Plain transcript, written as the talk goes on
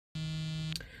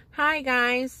Hi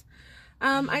guys.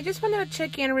 I just wanted to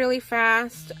check in really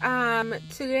fast.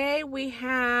 Today we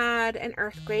had an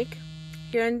earthquake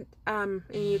here in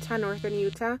Utah, northern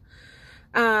Utah.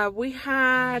 It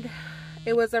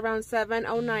was around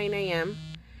 7:09 a.m.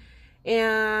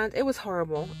 and it was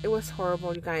horrible. It was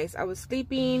horrible, you guys. I was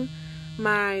sleeping.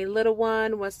 My little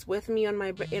one was with me in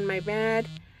my bed,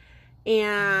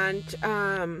 and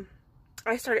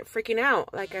I started freaking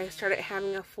out. Like, I started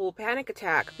having a full panic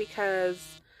attack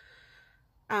because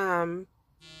I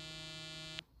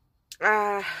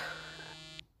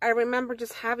remember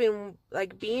just having,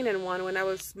 like, being in one when I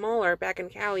was smaller back in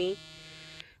Cali,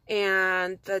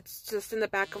 and that's just in the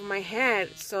back of my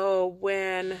head. So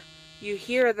when you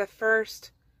hear the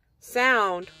first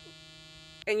sound,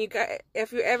 and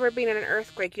if you've ever been in an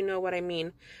earthquake, you know what I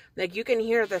mean. Like, you can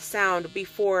hear the sound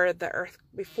before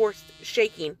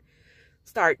shaking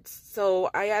starts. So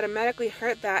I automatically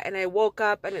heard that, and I woke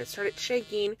up and it started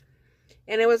shaking.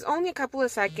 And it was only a couple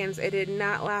of seconds. It did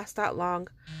not last that long.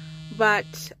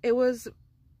 But it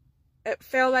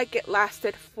felt like it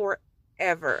lasted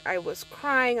forever. I was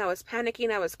crying. I was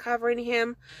panicking. I was covering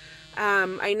him.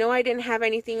 I know I didn't have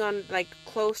anything on, like,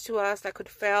 close to us that could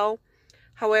fall.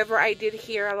 However, I did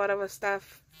hear a lot of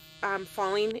stuff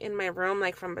falling in my room,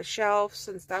 like from the shelves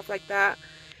and stuff like that.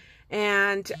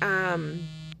 And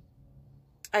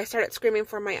I started screaming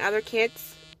for my other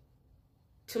kids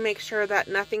to make sure that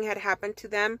nothing had happened to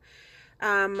them.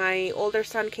 My older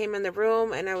son came in the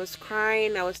room and I was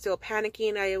crying. I was still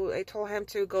panicking. I told him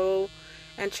to go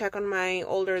and check on my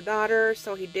older daughter,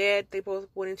 so he did. They both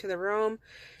went into the room,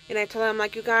 and I told him,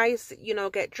 like, you guys,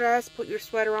 get dressed, put your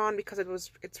sweater on, because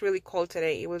it's really cold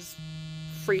today. It was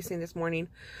freezing this morning.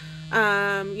 Go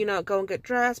and get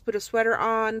dressed, put a sweater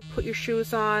on, put your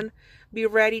shoes on, be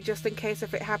ready just in case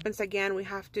if it happens again. We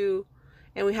have to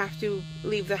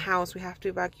leave the house. We have to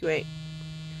evacuate.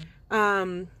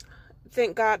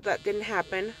 Thank God that didn't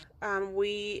happen.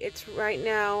 It's right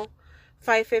now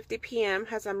 5:50 p.m.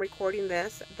 as I'm recording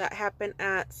this. That happened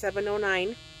at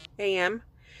 7:09 a.m.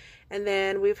 And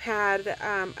then we've had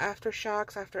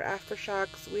aftershocks after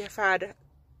aftershocks. We have had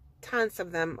tons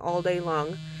of them all day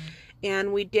long.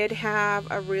 And we did have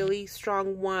a really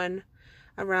strong one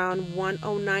around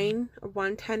 1:09 or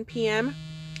 1:10 p.m.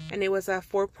 and it was a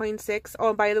 4.6.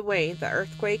 Oh, by the way, the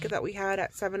earthquake that we had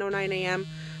at 7:09 a.m.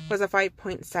 was a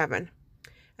 5.7.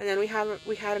 And then we had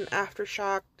an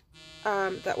aftershock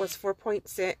that was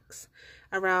 4.6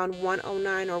 around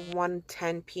 1:09 or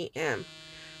 1:10 p.m.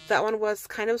 That one was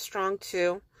kind of strong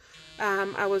too.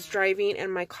 I was driving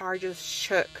and my car just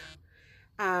shook.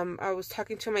 I was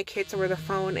talking to my kids over the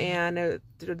phone, and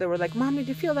they were like, "Mom, did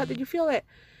you feel that? Did you feel it?"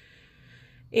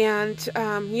 And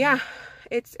yeah,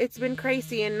 it's been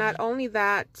crazy. And not only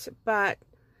that, but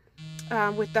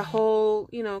with the whole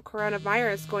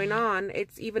coronavirus going on,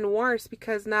 it's even worse,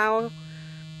 because now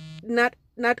not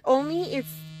only is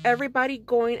everybody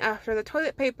going after the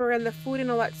toilet paper and the food and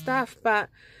all that stuff, but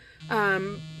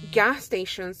gas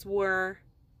stations were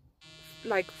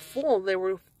like full. They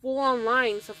were full on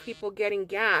lines of people getting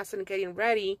gas and getting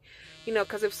ready,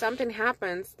 because if something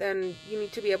happens, then you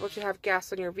need to be able to have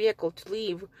gas on your vehicle to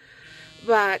leave.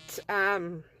 But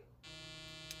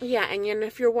yeah, and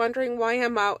if you're wondering why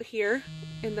I'm out here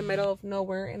in the middle of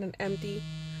nowhere in an empty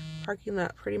parking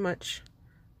lot, pretty much,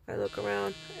 if I look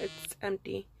around, it's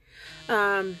empty.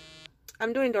 I'm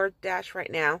doing DoorDash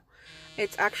right now.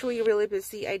 It's actually really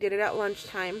busy. I did it at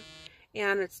lunchtime,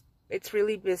 and it's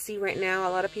really busy right now.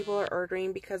 A lot of people are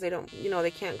ordering because they don't,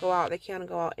 they can't go out. They can't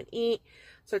go out and eat.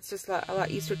 So it's just a lot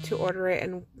easier to order it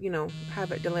and,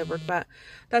 have it delivered. But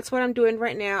that's what I'm doing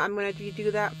right now. I'm going to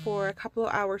do that for a couple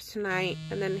of hours tonight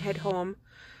and then head home.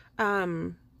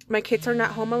 My kids are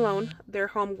not home alone. They're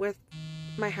home with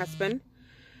my husband,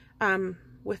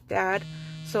 with Dad.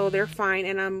 So they're fine.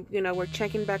 And we're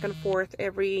checking back and forth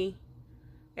every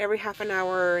half an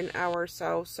hour, an hour or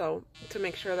so to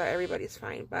make sure that everybody's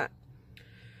fine. But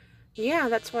yeah,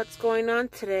 that's what's going on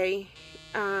today.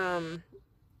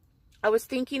 I was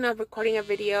thinking of recording a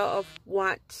video of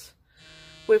what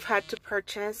we've had to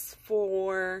purchase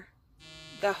for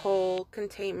the whole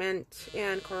containment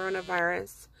and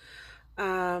coronavirus.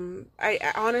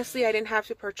 I honestly didn't have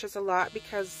to purchase a lot,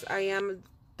 because I am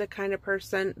the kind of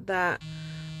person that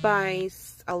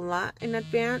buys a lot in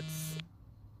advance.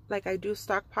 Like, I do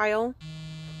stockpile.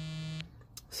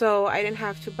 So I didn't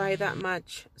have to buy that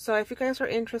much. So if you guys are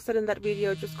interested in that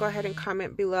video, just go ahead and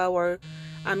comment below, or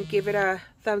give it a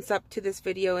thumbs up to this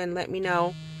video and let me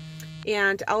know.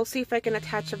 And I'll see if I can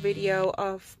attach a video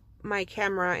of my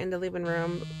camera in the living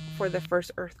room for the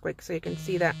first earthquake, so you can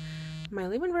see that my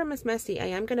living room is messy. I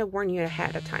am going to warn you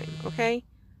ahead of time, okay?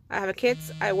 I have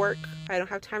kids, I work, I don't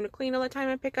have time to clean all the time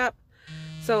and pick up.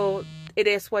 So it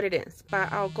is what it is.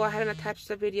 But I'll go ahead and attach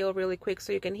the video really quick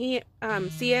so you can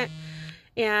see it.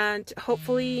 And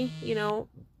hopefully, you know,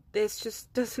 this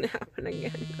just doesn't happen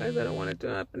again. Guys, I don't want it to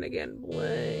happen again.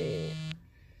 Boy.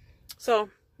 So,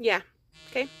 yeah.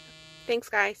 Okay. Thanks,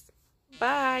 guys.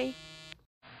 Bye.